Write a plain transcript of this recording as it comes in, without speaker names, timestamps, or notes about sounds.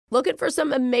Looking for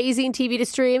some amazing TV to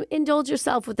stream? Indulge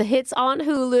yourself with the hits on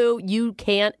Hulu you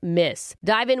can't miss.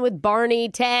 Dive in with Barney,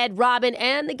 Ted, Robin,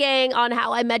 and the gang on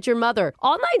How I Met Your Mother.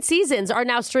 All 9 seasons are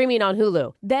now streaming on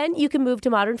Hulu. Then you can move to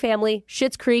Modern Family,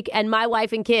 Schitt's Creek, and My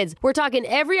Wife and Kids. We're talking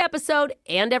every episode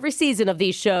and every season of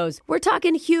these shows. We're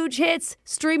talking huge hits,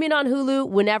 streaming on Hulu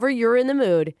whenever you're in the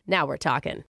mood. Now we're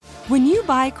talking. When you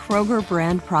buy Kroger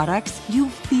brand products, you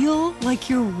feel like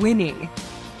you're winning.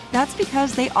 That's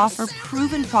because they offer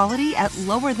proven quality at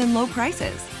lower than low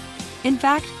prices. In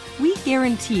fact, we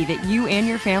guarantee that you and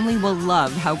your family will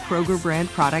love how Kroger brand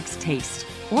products taste,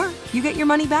 or you get your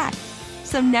money back.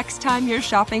 So next time you're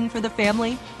shopping for the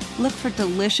family, look for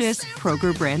delicious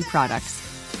Kroger brand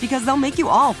products, because they'll make you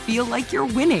all feel like you're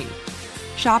winning.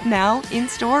 Shop now,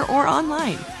 in-store, or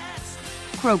online.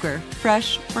 Kroger,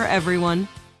 fresh for everyone.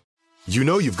 You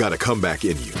know you've got a comeback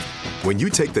in you. When you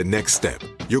take the next step,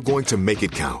 you're going to make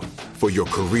it count. For your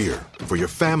career, for your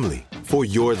family, for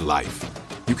your life.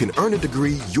 You can earn a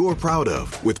degree you're proud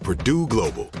of with Purdue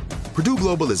Global. Purdue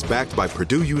Global is backed by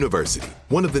Purdue University,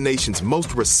 one of the nation's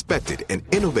most respected and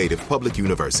innovative public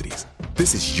universities.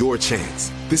 This is your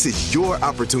chance. This is your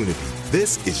opportunity.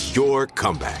 This is your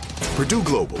comeback. Purdue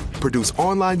Global, Purdue's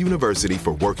online university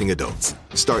for working adults.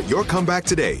 Start your comeback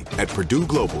today at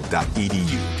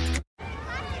purdueglobal.edu.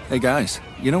 Hey guys,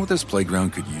 you know what this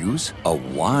playground could use? A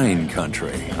wine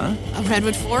country, huh? A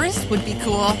redwood forest would be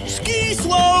cool. Ski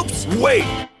slopes!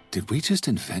 Wait! Did we just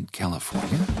invent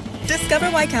California? Discover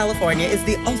why California is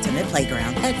the ultimate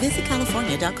playground at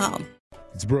visitcalifornia.com.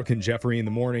 It's Brooke and Jeffrey in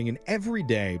the morning, and every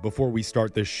day before we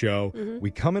start this show, we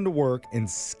come into work and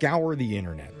scour the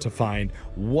internet to find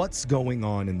what's going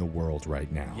on in the world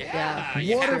right now.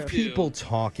 Yeah. What are people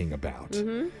talking about?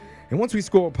 And once we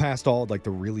scroll past all like the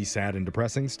really sad and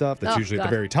depressing stuff that's usually at the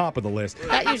very top of the list.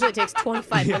 That usually takes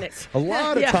 25 minutes. A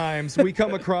lot of times we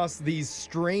come across these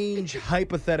strange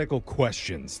hypothetical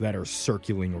questions that are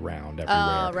circling around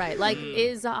everywhere. Oh, right. Like,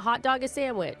 is a hot dog a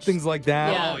sandwich? Things like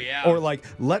that. Yeah. Oh, yeah. Or like,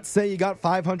 let's say you got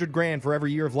 $500,000 for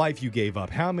every year of life you gave up.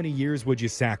 How many years would you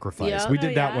sacrifice? Yeah. We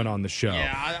did that one on the show.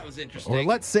 Yeah, that was interesting. Or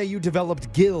let's say you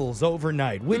developed gills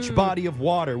overnight. Which body of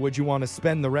water would you want to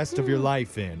spend the rest of your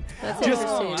life in? That's Just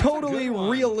interesting. totally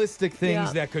realistic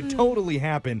things that could totally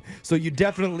happen. So you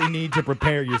definitely need to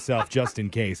prepare yourself just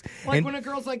in case. Like And when a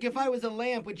girl's like, if I was a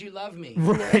lamp, would you love me?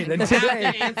 right, and That's the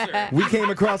today answer. we came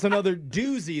across another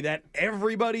doozy that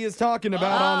everybody is talking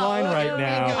about online right here we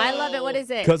now. go. I love it. What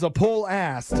is it? Because a poll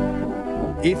asked,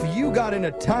 if you got in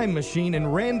a time machine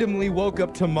and randomly woke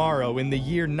up tomorrow in the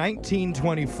year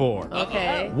 1924,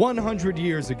 Okay. 100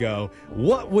 years ago,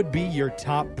 what would be your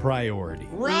top priority?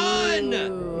 Run!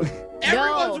 Ooh.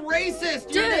 Everyone's No.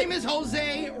 racist. Your Dude. name is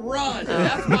Jose. Run.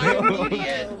 That's my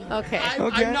immediate. Okay.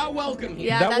 Okay. I'm not welcome here.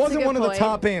 Yeah, that that's a wasn't good one of the point.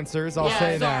 top answers, I'll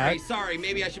say that. Sorry.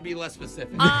 Maybe I should be less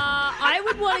specific. I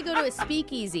would want to go to a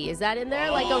speakeasy. Is that in there?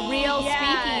 Like a real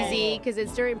speakeasy, because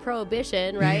it's during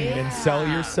Prohibition, right? And sell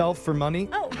yourself for money?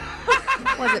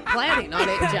 Wasn't planning on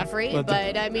it, Jeffrey,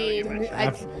 but I mean,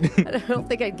 I don't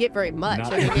think I'd get very much.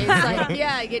 Not- I mean, it's like,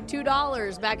 I get $2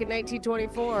 back in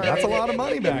 1924. That's a lot of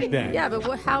money back then. Yeah, but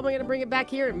how am I going to bring it back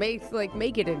here and make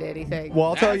it into anything? Well,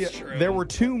 I'll tell you, That's true. there were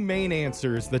two main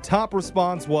answers. The top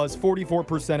response was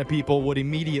 44% of people would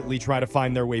immediately try to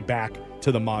find their way back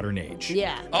to the modern age.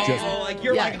 Yeah.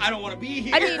 You're Yeah. like, I don't want to be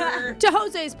here. I mean, to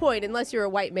Jose's point, unless you're a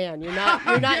white man, you're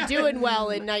not doing well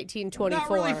in 1924. not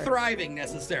really thriving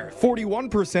necessarily.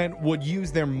 41% would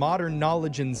use their modern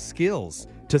knowledge and skills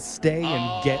to stay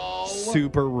and get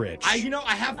super rich. I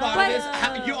have thought of this.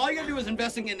 All you gotta do is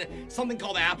investing in something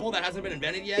called Apple that hasn't been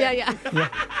invented yet. Yeah.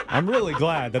 I'm really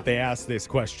glad that they asked this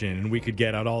question and we could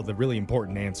get out all the really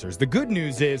important answers. The good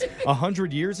news is,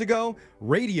 100 years ago,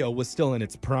 radio was still in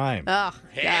its prime. Oh,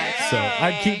 God. So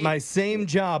I'd keep my same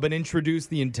job and introduce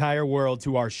the entire world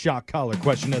to our shock collar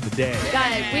question of the day.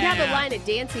 God, we'd have a line of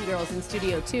dancing girls in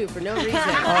studio, too, for no reason.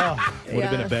 Would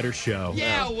have been a better show.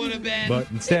 Yeah, it would have been.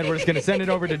 But instead, we're just going to send it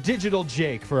over to Digital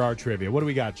Jake for our trivia. What do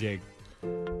we got, Jake?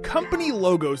 Company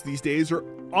logos these days are,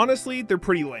 honestly, they're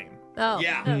pretty lame. Oh.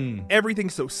 Yeah.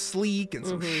 Everything's so sleek and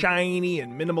so shiny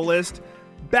and minimalist.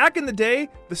 Back in the day,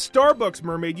 the Starbucks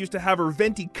mermaid used to have her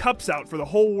venti cups out for the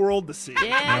whole world to see.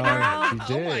 Yeah, girl.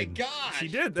 She did. Oh my gosh. She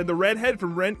did. And the redhead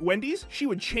from Wendy's, she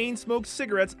would chain smoke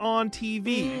cigarettes on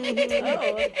TV.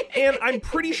 And I'm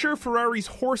pretty sure Ferrari's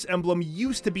horse emblem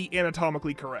used to be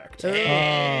anatomically correct. Oh,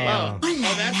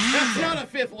 that's not a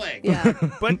fifth leg. Yeah.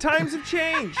 But times have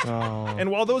changed.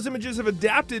 And while those images have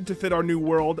adapted to fit our new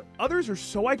world, others are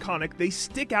so iconic they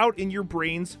stick out in your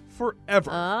brains forever.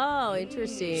 Oh,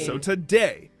 interesting. So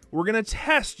today, we're going to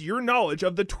test your knowledge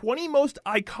of the 20 most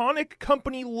iconic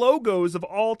company logos of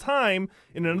all time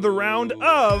in another round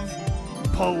of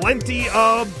Plenty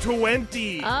of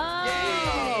 20.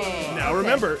 Now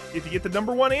remember, if you get the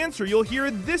number one answer, you'll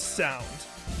hear this sound.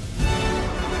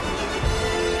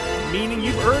 Meaning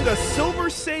you've earned a silver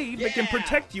save that can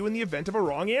protect you in the event of a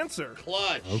wrong answer.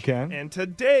 Clutch. Okay. And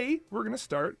today, we're going to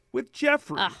start with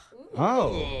Jeffrey.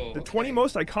 Oh. The 20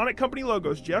 most iconic company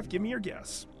logos. Jeff, give me your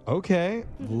guess. Okay.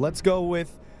 Let's go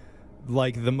with,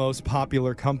 like, the most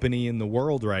popular company in the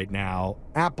world right now,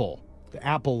 Apple. The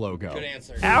Apple logo. Good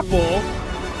answer. Apple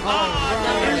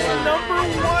is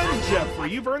number one,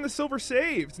 Jeffrey. You've earned the silver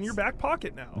save. It's in your back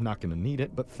pocket now. I'm not going to need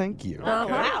it, but thank you. Oh,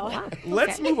 wow.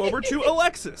 Let's move over to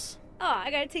Alexis. Oh,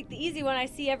 I gotta take the easy one I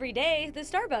see every day, the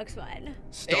Starbucks one.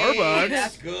 Starbucks. Hey,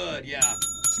 that's good, yeah.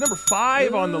 It's number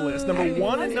 5 on the list. Number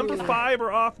 1 and number 5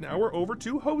 are off now. We're over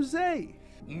to Jose.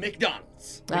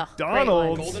 McDonald's.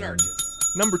 McDonald's. Golden Arches.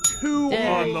 Number 2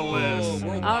 on the list.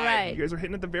 Worldwide. All right. You guys are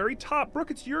hitting at the very top. Brooke,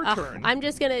 it's your turn. I'm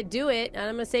just going to do it, and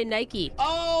I'm going to say Nike.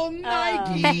 Oh,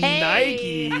 Nike.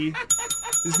 Nike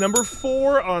is number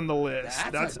 4 on the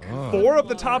list. That's 4 of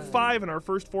the top 5 in our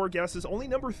first 4 guesses. Only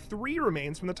number 3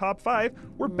 remains from the top 5.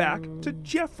 We're back to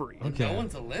Jeffrey. Okay. No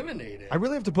one's eliminated. I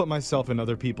really have to put myself in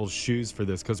other people's shoes for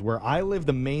this because where I live,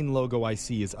 the main logo I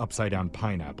see is upside down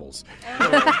pineapples.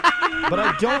 But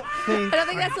I don't think. I don't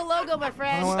think that's the logo, my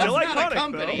friend. Still That's not iconic, a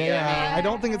company. though. Yeah, I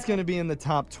don't think it's going to be in the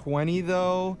top 20,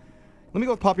 though. Let me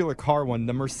go with popular car one,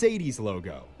 the Mercedes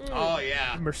logo. Oh,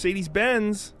 yeah.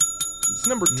 Mercedes-Benz. It's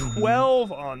number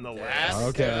 12 on the list. That's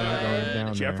Okay, good. I'm going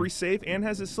down Jeffrey's safe and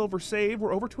has his silver save.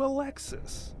 We're over to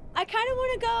Alexis. I kind of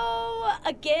want to go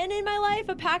again in my life,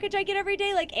 a package I get every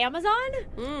day, like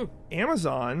Amazon.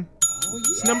 Amazon.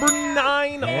 It's number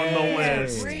 9 on the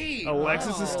list. Great.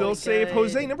 Alexis is still my safe. God.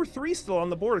 Jose, number 3 still on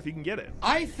the board if you can get it.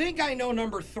 I think I know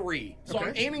number 3. So I'm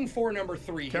Okay. aiming for number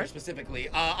 3 here Okay. specifically.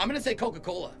 I'm going to say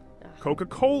Coca-Cola.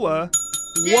 Coca-Cola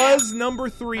was number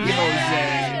 3,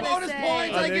 Jose. Bonus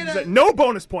points. I get it. No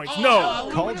bonus points. No.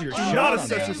 Called your Do shot not on assess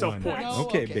that yourself one. points.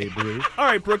 Okay, Babe Ruth. All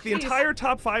right, Brooke, the entire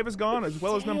top 5 is gone, as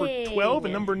well as number Dang. 12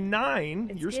 and number 9.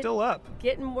 It's You're get- still up.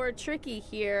 Getting more tricky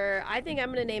here. I think I'm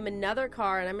going to name another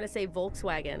car, and I'm going to say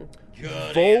Volkswagen.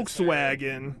 Good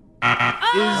Volkswagen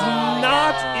is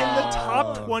not in the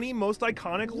top 20 most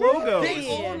iconic logos. They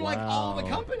own like all the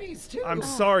companies too. I'm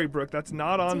sorry, Brooke, that's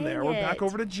not on there. We're Dang back it.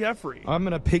 over to Jeffrey. I'm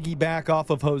going to piggyback off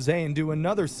of Jose and do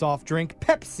another soft drink,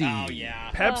 Pepsi. Oh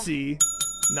yeah. Pepsi,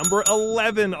 number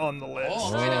 11 on the list.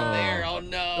 Oh, way down there. Oh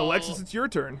no. Alexis, it's your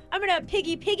turn. I'm gonna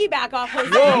piggyback off Jose.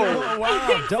 Whoa, wow,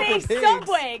 And double say pigs.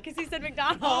 Subway, because he said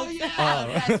McDonald's. Oh yeah.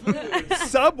 Fast food.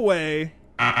 Subway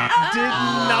did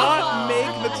not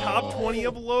make the top 20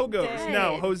 of logos. Dang.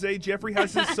 Now, Jose, Jeffrey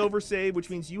has his silver save,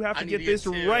 which means you have to I need get to this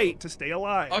get 2. right to stay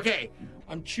alive. Okay,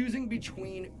 I'm choosing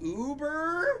between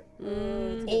Uber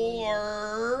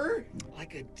or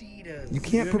like Adidas. You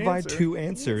can't Good provide answer. 2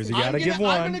 answers. You I'm got to give I'm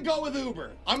one. gonna go with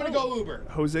Uber. I'm gonna go Uber.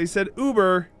 Jose said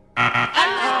Uber.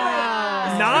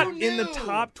 Not in the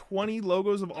top 20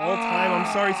 logos of all time.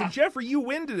 I'm sorry. So, Jeffrey, you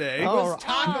win today. Oh,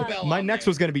 Taco Bell. My on next there.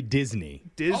 was going to be Disney.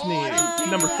 Disney, Oh, I didn't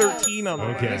think number that. 13 on the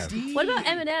Okay. list. What about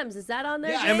M&M's? Is that on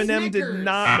there? Yeah, too? M&M did Snickers.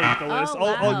 not make the list. Oh,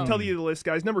 I'll wow. tell you the list,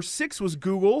 guys. Number 6 was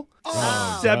Google.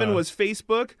 Oh. 7 was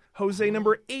Facebook. Jose,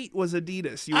 number 8 was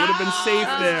Adidas. You would have been safe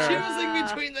I was there. choosing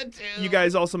between the 2. You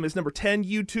guys also missed number 10,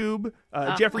 YouTube.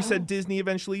 Jeffrey said Disney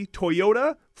eventually.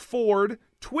 Toyota, Ford,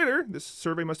 Twitter. This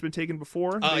survey must have been taken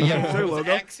before. They yeah, used their it was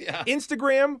logo. X, yeah.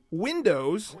 Instagram,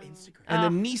 Windows, and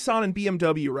then Nissan and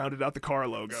BMW rounded out the car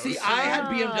logos. See, I had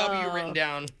BMW written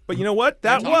down. But you know what?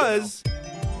 That Taco was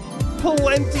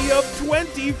Plenty of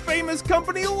 20 Famous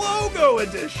Company Logo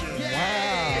Edition.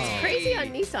 It's crazy on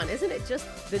Nissan, isn't it? Just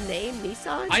the name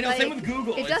Nissan? I know, Like, same with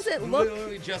Google. It doesn't look.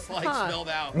 literally just like Huh. spelled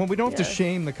out. Well, we don't have to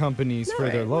shame the companies for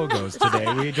their logos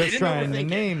today. We just didn't trying to overthink it.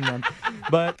 name them.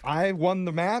 But I won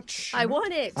the match. I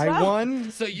won it. I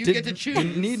won. So you get to choose.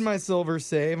 Didn't need my silver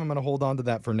save. I'm going to hold on to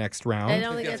that for next round. I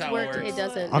don't think That's it's how it worked. works. It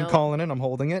doesn't. I'm no. calling it. I'm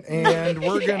holding it. And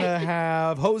we're going to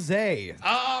have Jose.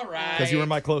 All right. Because you were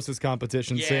my closest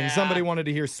competition. Sing. Yeah. Somebody wanted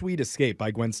to hear Sweet Escape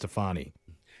by Gwen Stefani.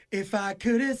 If I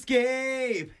could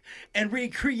escape and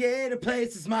recreate a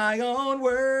place as my own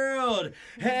world,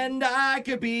 and I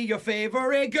could be your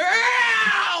favorite girl.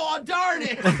 Oh, darn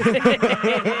it.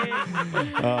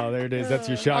 Oh, there it is. That's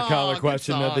your shot collar good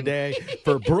question of the song. day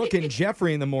for Brooke and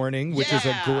Jeffrey in the morning, which is a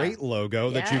Yeah. great logo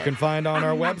that you can find on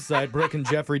our website,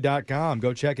 brookeandjeffrey.com.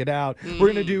 Go check it out. We're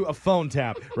going to do a phone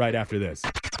tap right after this.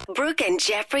 Brooke and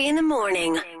Jeffrey in the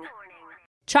morning.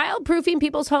 Childproofing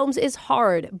people's homes is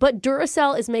hard, but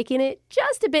Duracell is making it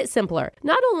just a bit simpler.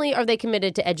 Not only are they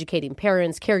committed to educating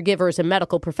parents, caregivers, and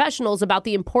medical professionals about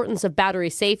the importance of battery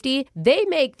safety, they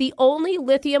make the only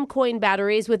lithium coin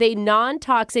batteries with a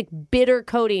non-toxic bitter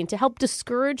coating to help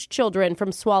discourage children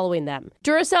from swallowing them.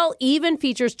 Duracell even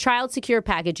features child-secure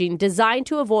packaging designed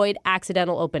to avoid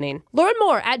accidental opening. Learn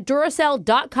more at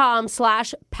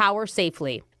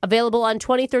Duracell.com/powersafely. Available on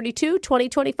 2032,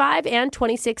 2025, and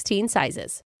 2016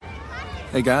 sizes.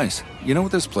 Hey guys, you know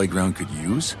what this playground could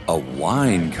use? A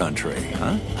wine country,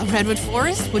 huh? A redwood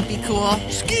forest would be cool.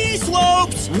 Ski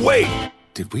slopes! Wait!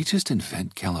 Did we just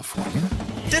invent California?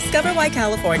 Discover why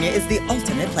California is the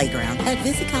ultimate playground at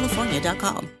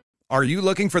visitcalifornia.com. Are you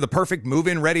looking for the perfect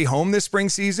move-in ready home this spring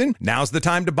season? Now's the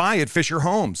time to buy at Fisher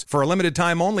Homes. For a limited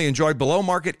time only, enjoy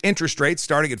below-market interest rates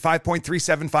starting at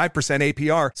 5.375%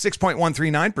 APR,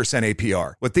 6.139%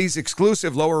 APR. With these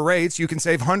exclusive lower rates, you can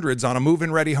save hundreds on a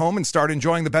move-in ready home and start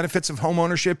enjoying the benefits of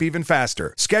homeownership even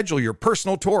faster. Schedule your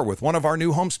personal tour with one of our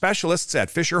new home specialists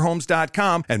at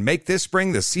FisherHomes.com and make this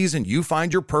spring the season you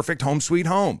find your perfect home sweet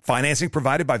home. Financing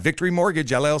provided by Victory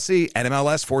Mortgage, LLC,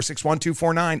 NMLS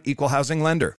 461249, Equal Housing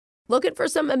Lender. Looking for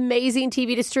some amazing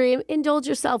TV to stream? Indulge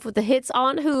yourself with the hits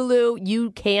on Hulu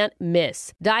you can't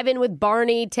miss. Dive in with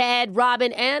Barney, Ted,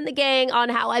 Robin, and the gang on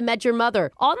How I Met Your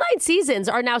Mother. All 9 seasons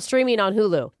are now streaming on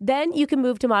Hulu. Then you can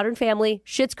move to Modern Family,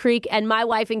 Schitt's Creek, and My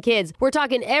Wife and Kids. We're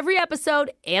talking every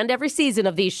episode and every season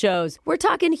of these shows. We're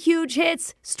talking huge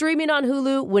hits, streaming on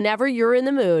Hulu whenever you're in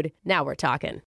the mood. Now we're talking.